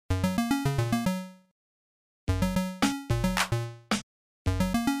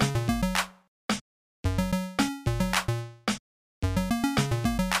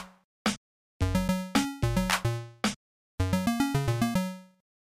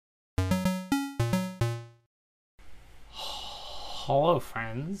Hello,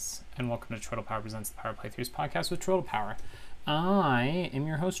 friends, and welcome to Troidal Power Presents the Power Playthroughs podcast with Troidal Power. I am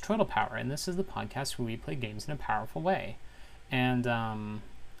your host, Troidal Power, and this is the podcast where we play games in a powerful way. And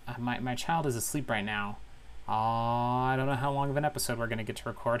my child is asleep right now. I don't know how long of an episode we're going to get to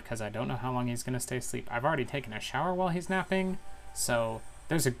record because I don't know how long he's going to stay asleep. I've already taken a shower while he's napping, so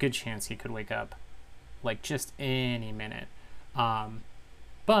there's a good chance he could wake up like just any minute.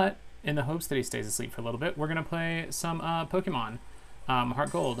 But in the hopes that he stays asleep for a little bit, we're going to play some Pokemon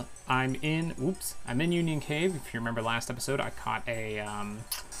Heart Gold. I'm in Union Cave. If you remember last episode, I caught a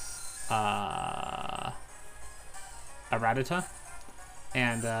Rattata,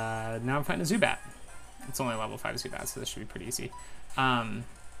 and now I'm fighting a Zubat. It's only a level 5 Zubat, so this should be pretty easy. I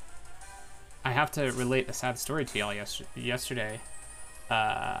have to relate a sad story to y'all. Yesterday,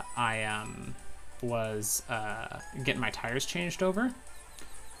 I was getting my tires changed over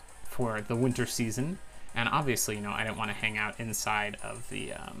for the winter season, and obviously, I didn't want to hang out inside of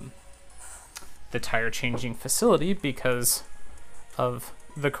the tire changing facility because of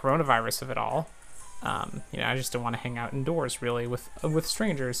the coronavirus of it all. I just didn't want to hang out indoors really with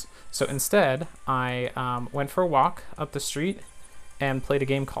strangers. So instead, I went for a walk up the street and played a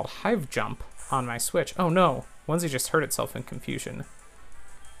game called Hive Jump on my Switch. Oh no, Onesie just hurt itself in confusion.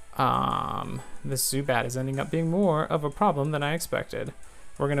 This Zubat is ending up being more of a problem than I expected.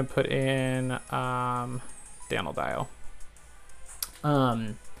 We're going to put in Danaldile.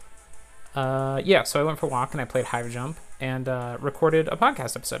 So I went for a walk and I played Hive Jump and recorded a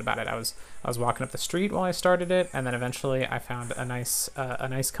podcast episode about it. I was walking up the street while I started it, and then eventually I found a nice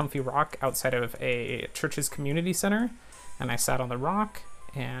comfy rock outside of a church's community center, and I sat on the rock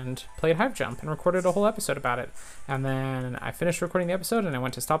and played Hive Jump and recorded a whole episode about it. And then I finished recording the episode and I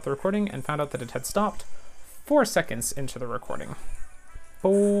went to stop the recording and found out that it had stopped 4 seconds into the recording.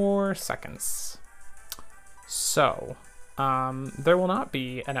 4 seconds. So, there will not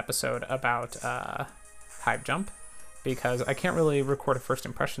be an episode about Hive Jump because I can't really record a first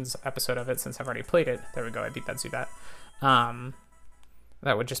impressions episode of it since I've already played it. There we go, I beat that Zubat.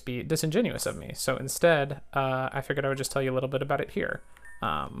 That would just be disingenuous of me. So instead, I figured I would just tell you a little bit about it here.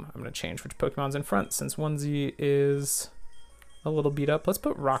 I'm going to change which Pokemon's in front since Onesie is a little beat up. Let's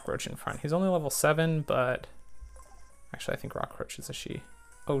put Rockroach in front. He's only level 7, but actually I think Rockroach is a she.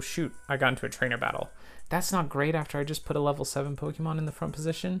 Oh shoot, I got into a trainer battle. That's not great after I just put a level 7 Pokemon in the front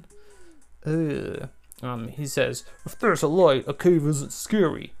position. Ugh. He says, if there's a light, a cave isn't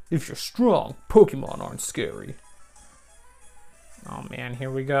scary. If you're strong, Pokemon aren't scary. Oh man,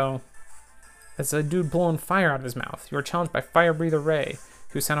 here we go. It's a dude blowing fire out of his mouth. You are challenged by Fire Breather Ray,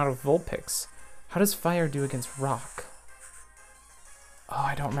 who sent out a Vulpix. How does fire do against rock? Oh,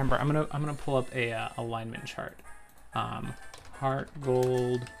 I don't remember. I'm gonna pull up a alignment chart. Heart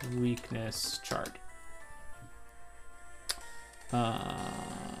Gold weakness chart.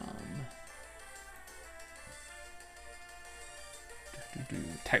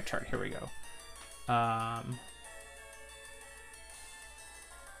 Type chart. Here we go. Well,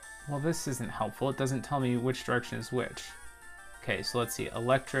 this isn't helpful. It doesn't tell me which direction is which. Okay, so let's see.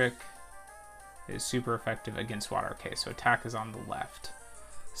 Electric is super effective against water. Okay, so attack is on the left.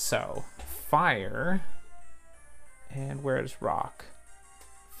 So fire. And where is rock?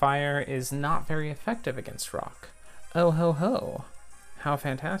 Fire is not very effective against rock. Oh ho ho. How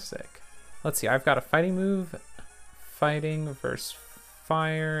fantastic. Let's see, I've got a fighting move. Fighting versus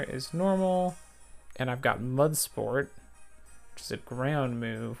fire is normal. And I've got Mud Sport, which is a ground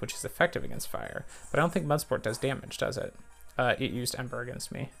move, which is effective against fire. But I don't think Mud Sport does damage, does it? It used Ember against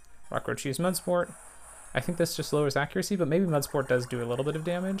me. Rockroach used Mud Sport. I think this just lowers accuracy, but maybe Mud Sport does do a little bit of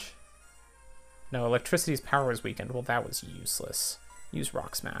damage. No, electricity's power is weakened. Well, that was useless. Use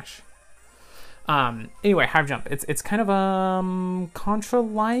Rock Smash. Anyway, Hive Jump. It's kind of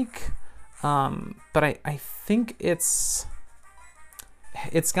Contra-like, but I think it's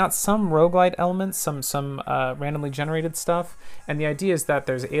got some roguelite elements, some randomly generated stuff, and the idea is that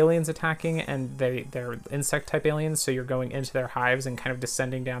there's aliens attacking, and they're insect type aliens, so you're going into their hives and kind of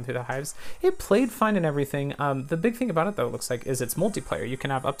descending down through the hives. It played fine and everything. The big thing about it though, it looks like, is it's multiplayer. You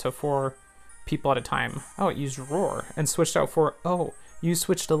can have up to 4 people at a time. Oh, it used Roar and switched out for, oh, you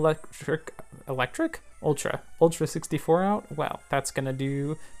switched Electric? Ultra 64 out? Well, that's gonna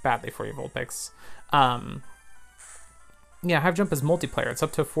do badly for your Vulpix. Yeah, Hive Jump is multiplayer. It's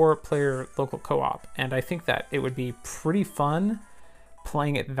up to a 4-player local co-op, and I think that it would be pretty fun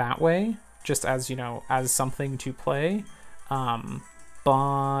playing it that way, just as, as something to play.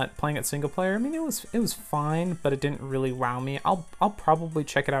 But playing it single player, I mean, it was fine, but it didn't really wow me. I'll probably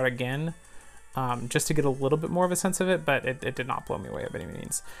check it out again. Just to get a little bit more of a sense of it, but it did not blow me away by any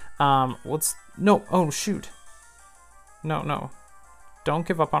means. Oh shoot. No. Don't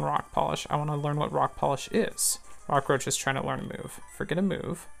give up on Rock Polish. I want to learn what Rock Polish is. Rockroach is trying to learn a move. Forget a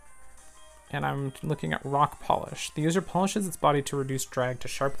move. And I'm looking at Rock Polish. The user polishes its body to reduce drag to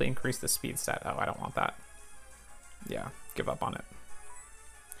sharply increase the speed stat. Oh, I don't want that. Yeah, give up on it.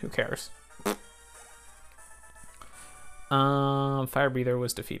 Who cares? Fire Breather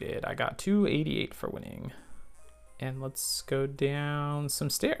was defeated. I got 288 for winning. And let's go down some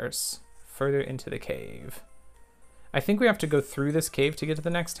stairs further into the cave. I think we have to go through this cave to get to the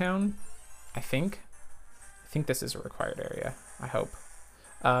next town. I think this is a required area. I hope.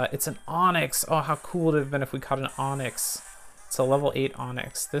 It's an Onyx. Oh, how cool would it have been if we caught an Onyx. It's a level 8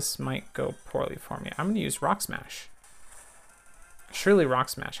 Onyx. This might go poorly for me. I'm going to use Rock Smash. Surely Rock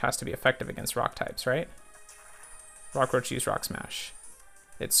Smash has to be effective against rock types, right? Rockroach used Rock Smash.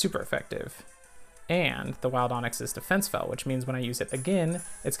 It's super effective. And the Wild Onyx is Defense Fell, which means when I use it again,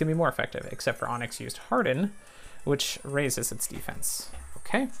 it's going to be more effective, except for Onyx used Harden, which raises its defense.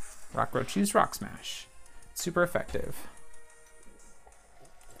 Okay, Rockroach used Rock Smash. Super effective.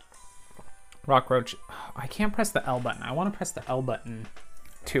 Rockroach, I can't press the L button. I want to press the L button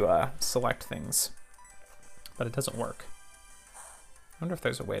to select things, but it doesn't work. I wonder if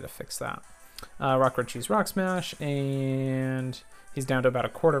there's a way to fix that. Rockroach used Rock Smash, and he's down to about a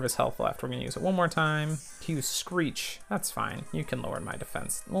quarter of his health left. We're going to use it one more time. He used Screech. That's fine. You can lower my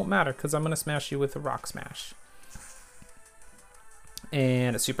defense. It won't matter because I'm going to smash you with a Rock Smash.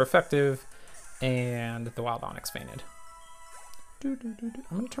 And it's super effective, and the Wild Onyx fainted. I'm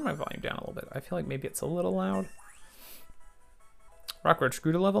going to turn my volume down a little bit. I feel like maybe it's a little loud. Rockroach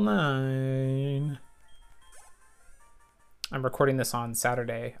grew to level 9. I'm recording this on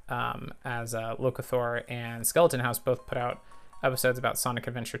Saturday as Locathor and Skeleton House both put out episodes about Sonic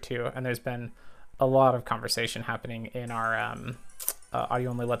Adventure 2, and there's been a lot of conversation happening in our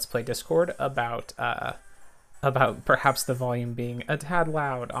audio-only Let's Play Discord about perhaps the volume being a tad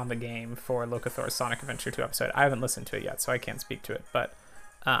loud on the game for Locathor's Sonic Adventure 2 episode. I haven't listened to it yet, so I can't speak to it, but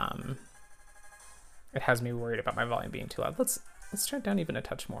it has me worried about my volume being too loud. Let's turn it down even a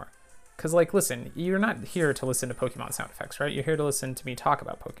touch more. Because, like, listen, you're not here to listen to Pokemon sound effects, right? You're here to listen to me talk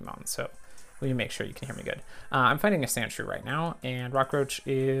about Pokemon, so we need to make sure you can hear me good. I'm fighting a Sandshrew right now, and Rockroach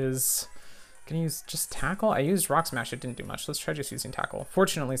is going to use just Tackle. I used Rock Smash, it didn't do much. Let's try just using Tackle.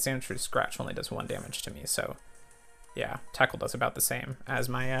 Fortunately, Sandshrew's Scratch only does 1 damage to me, so yeah, Tackle does about the same as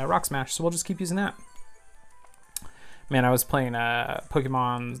my Rock Smash, so we'll just keep using that. Man, I was playing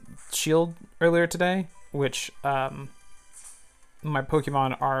Pokemon Shield earlier today, which my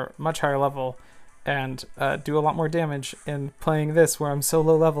Pokemon are much higher level and do a lot more damage, and playing this where I'm so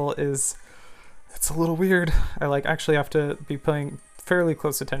low level it's a little weird. I actually have to be paying fairly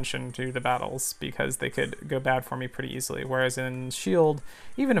close attention to the battles because they could go bad for me pretty easily. Whereas in Shield,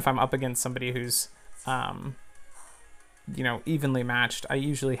 even if I'm up against somebody who's evenly matched, I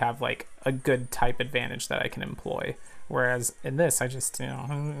usually have a good type advantage that I can employ. Whereas in this, I just,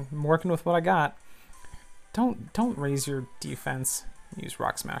 I'm working with what I got. Don't raise your defense. Use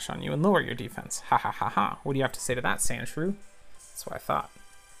Rock Smash on you and lower your defense. Ha ha ha ha. What do you have to say to that, Sandshrew? That's what I thought.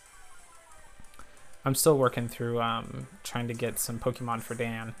 I'm still working through trying to get some Pokemon for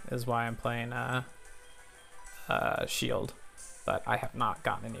Dan, is why I'm playing Shield. But I have not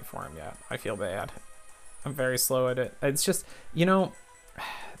gotten any for him yet. I feel bad. I'm very slow at it. It's just,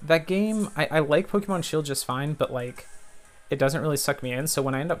 that game, I like Pokemon Shield just fine, but it doesn't really suck me in. So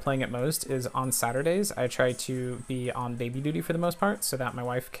when I end up playing it most is on Saturdays. I try to be on baby duty for the most part so that my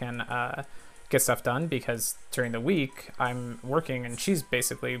wife can get stuff done, because during the week I'm working and she's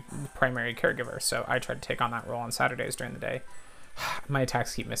basically the primary caregiver. So I try to take on that role on Saturdays during the day. My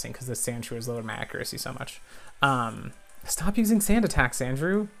attacks keep missing because the Sandshrew has lowered my accuracy so much. Stop using sand attacks,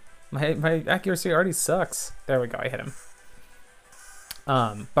 Andrew. My accuracy already sucks. There we go, I hit him.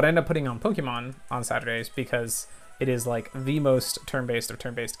 But I end up putting on Pokemon on Saturdays because it is the most turn-based of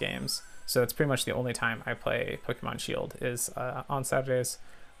turn-based games. So it's pretty much the only time I play Pokemon Shield is on Saturdays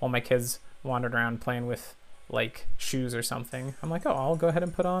while my kids wandered around playing with shoes or something. I'm like, oh, I'll go ahead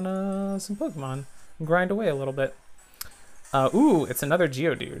and put on some Pokemon and grind away a little bit. Ooh, it's another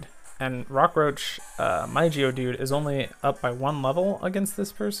Geodude. And Rockroach, my Geodude, is only up by 1 level against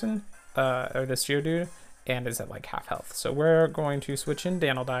this person, or this Geodude, and is at half health. So we're going to switch in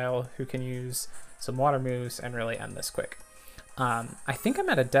Danaldile, who can use some water moves and really end this quick. I think I'm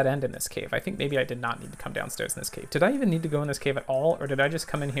at a dead end in this cave. I think maybe I did not need to come downstairs in this cave. Did I even need to go in this cave at all, or did I just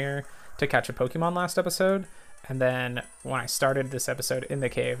come in here to catch a Pokemon last episode? And then when I started this episode in the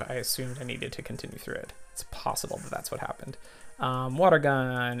cave, I assumed I needed to continue through it. It's possible that that's what happened. Water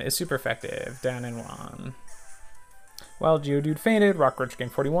Gun is super effective. Down in 1. While Geodude fainted, Rockroach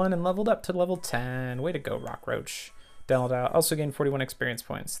gained 41 and leveled up to level 10. Way to go, Rockroach. Dandelion also gained 41 experience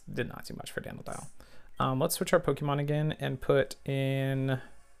points. Did not do much for Dandelion. Let's switch our Pokemon again and put in...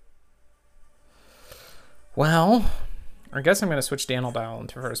 Well, I guess I'm going to switch Dandelion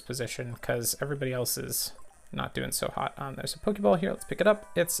into first position because everybody else is not doing so hot. There's a Pokeball here. Let's pick it up.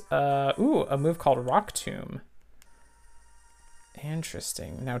 It's a move called Rock Tomb.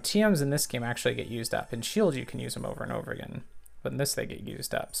 Interesting. Now, TMs in this game actually get used up. In Shield, you can use them over and over again. But in this, they get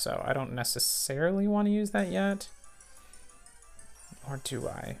used up. So I don't necessarily want to use that yet. Or do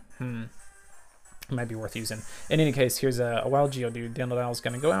I? It might be worth using. In any case, here's a wild Geodude. Dandelion is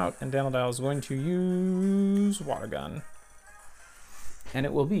going to go out, and Dandelion is going to use Water Gun. And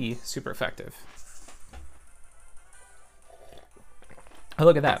it will be super effective. Oh,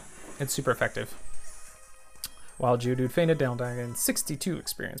 look at that. It's super effective. Wild Geodude fainted. Dandelion gained 62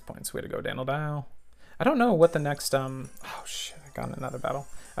 experience points. Way to go, Dandelion. I don't know what the next... Oh, shit. I got in another battle.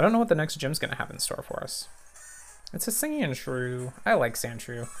 I don't know what the next gym's going to have in store for us. It's a Sandshrew. I like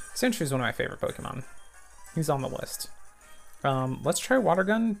Sandshrew. Sandshrew is one of my favorite Pokemon. He's on the list. Let's try Water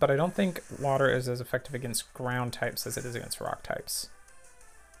Gun, but I don't think water is as effective against ground types as it is against rock types.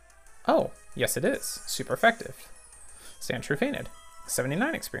 Oh, yes it is. Super effective. Sandshrew fainted.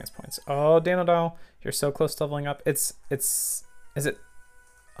 79 experience points. Oh, Dandelion, you're so close to leveling up. Is it...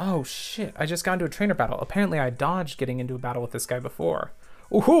 Oh, shit. I just got into a trainer battle. Apparently I dodged getting into a battle with this guy before.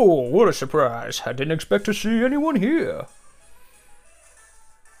 Oh, what a surprise. I didn't expect to see anyone here.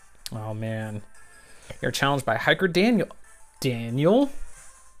 Oh, man. You're challenged by Hiker Daniel. Daniel?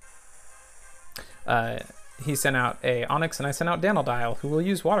 He sent out a Onix and I sent out Dandelion, who will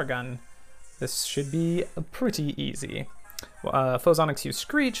use Water Gun. This should be pretty easy. Foe's Onix used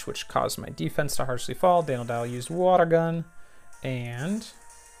Screech, which caused my defense to harshly fall. Dandelion used Water Gun. And...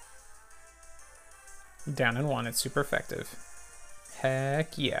 down in one. It's super effective.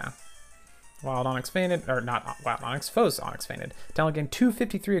 Heck yeah. Wild Onix fainted, or not Wild Onix, Foe's Onix fainted. Dandelion gained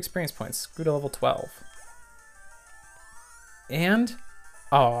 253 experience points, grew to level 12. And,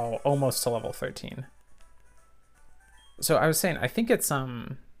 oh, almost to level 13. So I was saying, I think it's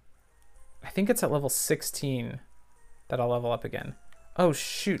at level 16 that I'll level up again. Oh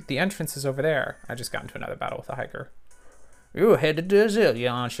shoot, the entrance is over there. I just got into another battle with a hiker. You're headed to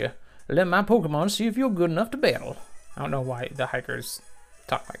Azalea, aren't you? Let my Pokemon see if you're good enough to battle. I don't know why the hikers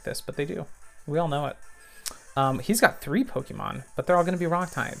talk like this, but they do. We all know it. He's got 3 Pokemon, but they're all going to be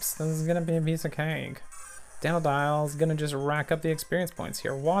rock types. This is going to be a piece of cake. Dandelion is going to just rack up the experience points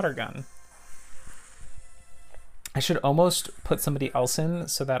here. Water Gun. I should almost put somebody else in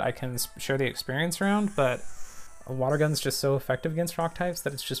so that I can share the experience around, but a Water Gun's just so effective against rock types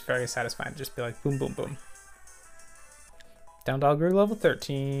that it's just very satisfying to just be like boom, boom, boom. Dandelion grew level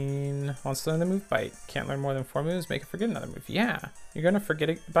 13. Wants to learn the move Bite. Can't learn more than 4 moves. Make it forget another move. Yeah, you're going to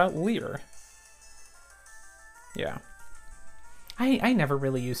forget about Leer. Yeah. I never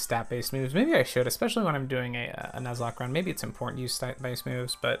really use stat-based moves. Maybe I should, especially when I'm doing a Nuzlocke run. Maybe it's important to use stat-based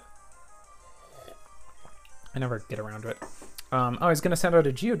moves, but I never get around to it. Oh, he's going to send out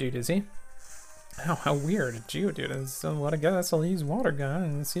a Geodude, is he? Oh, how weird. Geodude is. So what I guess I'll use Water Gun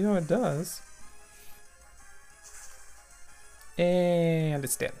and see how it does. And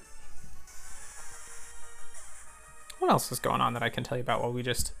it's dead. What else is going on that I can tell you about while we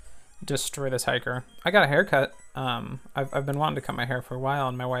just destroy this hiker? I got a haircut. I've been wanting to cut my hair for a while,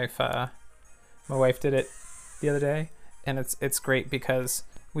 and my wife did it the other day, and it's great because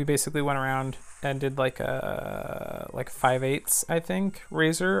we basically went around and did like a 5/8 I think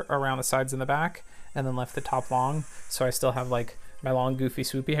razor around the sides and the back, and then left the top long. So I still have like my long goofy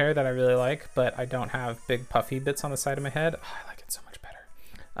swoopy hair that I really like, but I don't have big puffy bits on the side of my head. Oh, I like it so much better.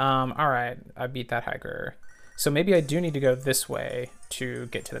 All right, I beat that hiker. So maybe I do need to go this way to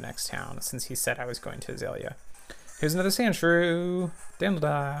get to the next town, since he said I was going to Azalea. Here's another Sandshrew.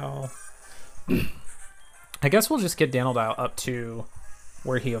 Dandelion. I guess we'll just get Dandelion up to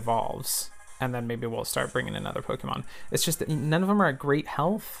where he evolves, and then maybe we'll start bringing in other Pokemon. It's just that none of them are at great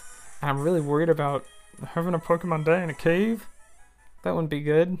health, and I'm really worried about having a Pokemon die in a cave. That wouldn't be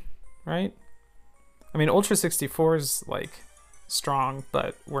good, right? I mean, Ultra 64 is like strong,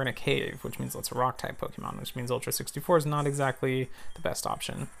 but we're in a cave, which means it's a rock type Pokemon, which means Ultra 64 is not exactly the best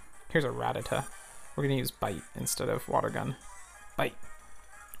option. Here's a Rattata. We're gonna use Bite instead of Water Gun. Bite.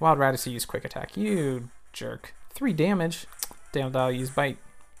 Wild Rattata used Quick Attack. You jerk. 3 damage. Dandelion used Bite.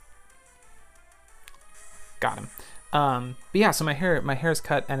 Got him. But yeah, so my hair is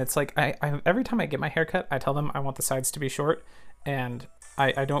cut, and it's like I every time I get my hair cut, I tell them I want the sides to be short, and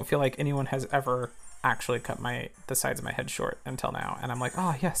I don't feel like anyone has ever actually cut the sides of my head short until now, and I'm like,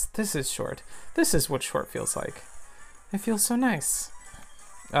 oh yes, this is short. This is what short feels like. It feels so nice.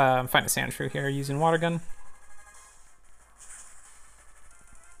 I'm finding a Sandshrew here using Water Gun.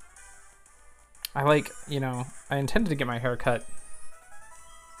 I intended to get my hair cut.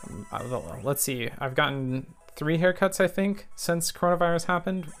 Let's see. I've gotten 3 haircuts, I think, since coronavirus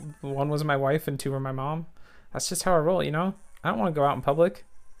happened. 1 was my wife and 2 were my mom. That's just how I roll, I don't want to go out in public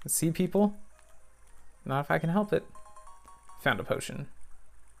and see people. Not if I can help it. Found a potion.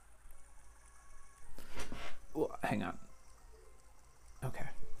 Well, hang on. Okay.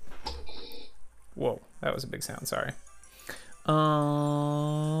 Whoa, that was a big sound, sorry.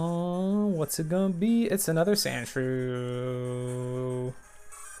 What's it gonna be? It's another Sandshrew.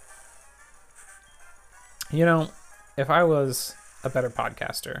 If I was a better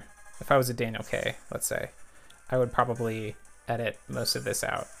podcaster, if I was a Daniel K, let's say, I would probably edit most of this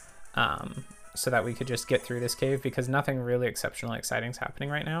out so that we could just get through this cave, because nothing really exceptionally exciting is happening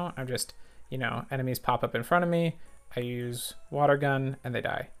right now. I'm just, enemies pop up in front of me. I use water gun and they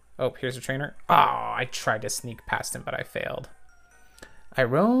die. Oh, here's a trainer. Oh, I tried to sneak past him, but I failed. I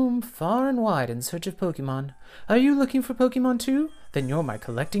roam far and wide in search of Pokemon. Are you looking for Pokemon too? Then you're my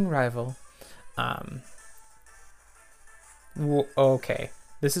collecting rival. Okay.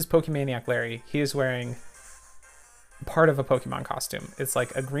 This is Pokemaniac Larry. He is wearing part of a Pokemon costume. It's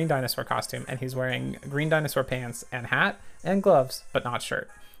like a green dinosaur costume, and he's wearing green dinosaur pants and hat and gloves, but not shirt.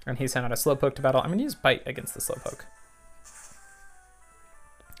 And he sent out a Slowpoke to battle. I'm going to use Bite against the Slowpoke.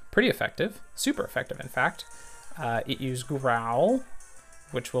 Pretty effective. Super effective, in fact. It used Growl,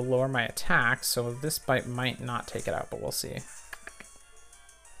 which will lower my attack, so this Bite might not take it out, but we'll see.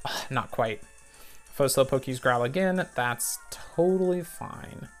 Not quite. If Slowpoke use Growl again, that's totally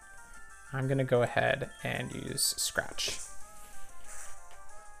fine. I'm going to go ahead and use Scratch.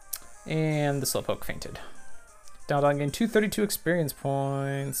 And the Slowpoke fainted. Dowdog gained 232 experience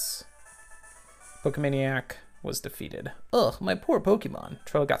points. Pokemaniac was defeated. Ugh, my poor Pokemon.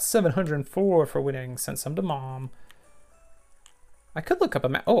 Trello got 704 for winning. Sent some to Mom. I could look up a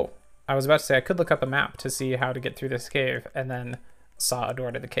map. Oh, I was about to say I could look up a map to see how to get through this cave, and then saw a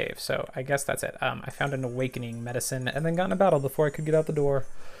door to the cave. So I guess that's it. I found an awakening medicine and then got in a battle before I could get out the door.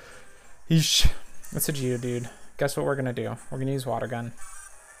 Yeesh. That's a Geodude. Guess what we're going to do? We're going to use Water Gun.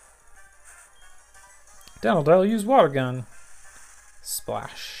 Donaldell, use Water Gun.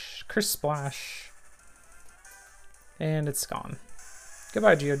 Splash. Curse Splash. And it's gone.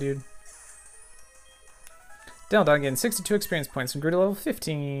 Goodbye, Geodude. Donaldell getting 62 experience points and grew to level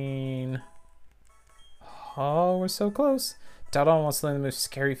 15. Oh, we're so close. Donaldell wants to learn the move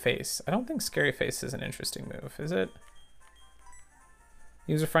Scary Face. I don't think Scary Face is an interesting move, is it?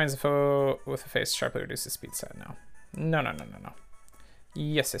 User finds the foe with a face sharply reduces speed set. No. No.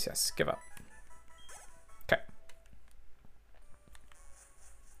 Yes. Give up. Okay.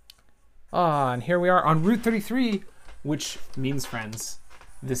 And here we are on Route 33, which means, friends,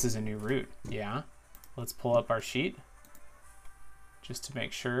 this is a new route. Yeah. Let's pull up our sheet just to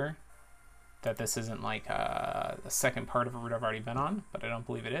make sure that this isn't like the second part of a route I've already been on, but I don't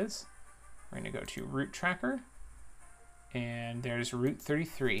believe it is. We're going to go to Route Tracker. And there's Route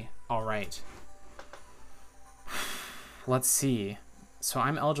 33. All right. Let's see. So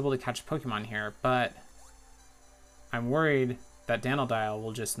I'm eligible to catch a Pokemon here, but I'm worried that Dandelion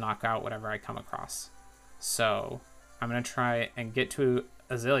will just knock out whatever I come across. So I'm going to try and get to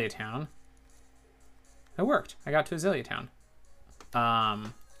Azalea Town. It worked. I got to Azalea Town.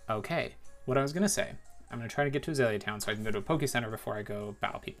 Okay. What I was going to say. I'm going to try to get to Azalea Town so I can go to a Poke Center before I go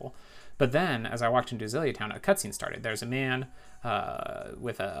battle people. But then, as I walked into Azalea Town, a cutscene started. There's a man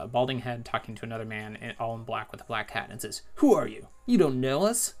with a balding head talking to another man all in black with a black hat and says, "Who are you? You don't know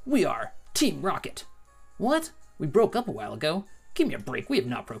us? We are Team Rocket." "What? We broke up a while ago. Give me a break. We have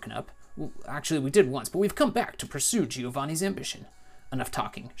not broken up. Well, actually, we did once, but we've come back to pursue Giovanni's ambition. Enough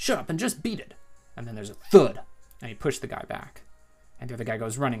talking. Shut up and just beat it." And then there's a thud, and he pushed the guy back. And the other guy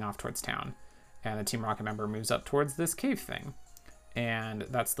goes running off towards town. And the Team Rocket member moves up towards this cave thing. And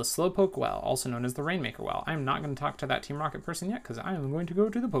that's the Slowpoke Well, also known as the Rainmaker Well. I'm not going to talk to that Team Rocket person yet, because I am going to go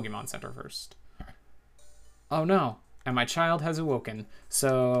to the Pokemon Center first. Oh no, and my child has awoken.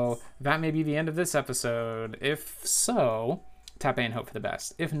 So that may be the end of this episode. If so, tap A and hope for the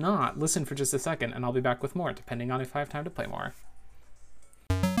best. If not, listen for just a second, and I'll be back with more, depending on if I have time to play more.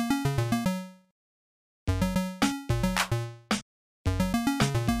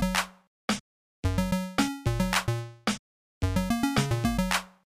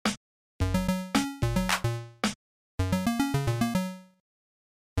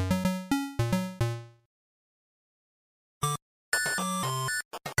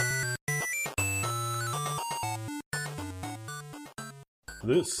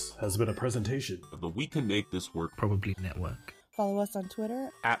 This has been a presentation of the We Can Make This Work Probably Network. Follow us on Twitter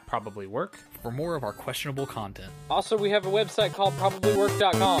 @ProbablyWork For more of our questionable content. Also, we have a website called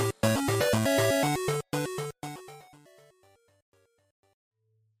probablywork.com.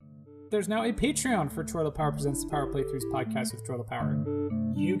 there's now a Patreon for Troidal Power Presents the Power Playthroughs podcast with Troidal Power.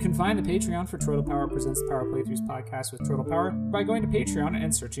 You can find the Patreon for Troidal Power Presents the Power Playthroughs podcast with Troidal Power by going to Patreon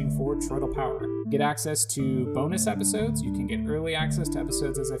and searching for Troidal Power. Get access to bonus episodes, you can get early access to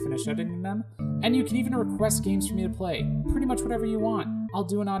episodes as I finish editing them, and you can even request games for me to play. Pretty much whatever you want. I'll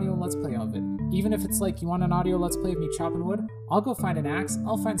do an audio Let's Play of it. Even if it's like you want an audio Let's Play of me chopping wood, I'll go find an axe,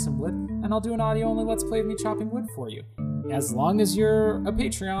 I'll find some wood, and I'll do an audio only Let's Play of me chopping wood for you. As long as you're a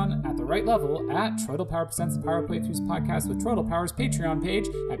Patreon at the right level at Troidal Power Presents the Power Playthroughs podcast with Troidal Power's Patreon page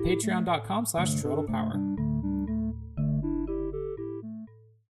at patreon.com/TroidalPower.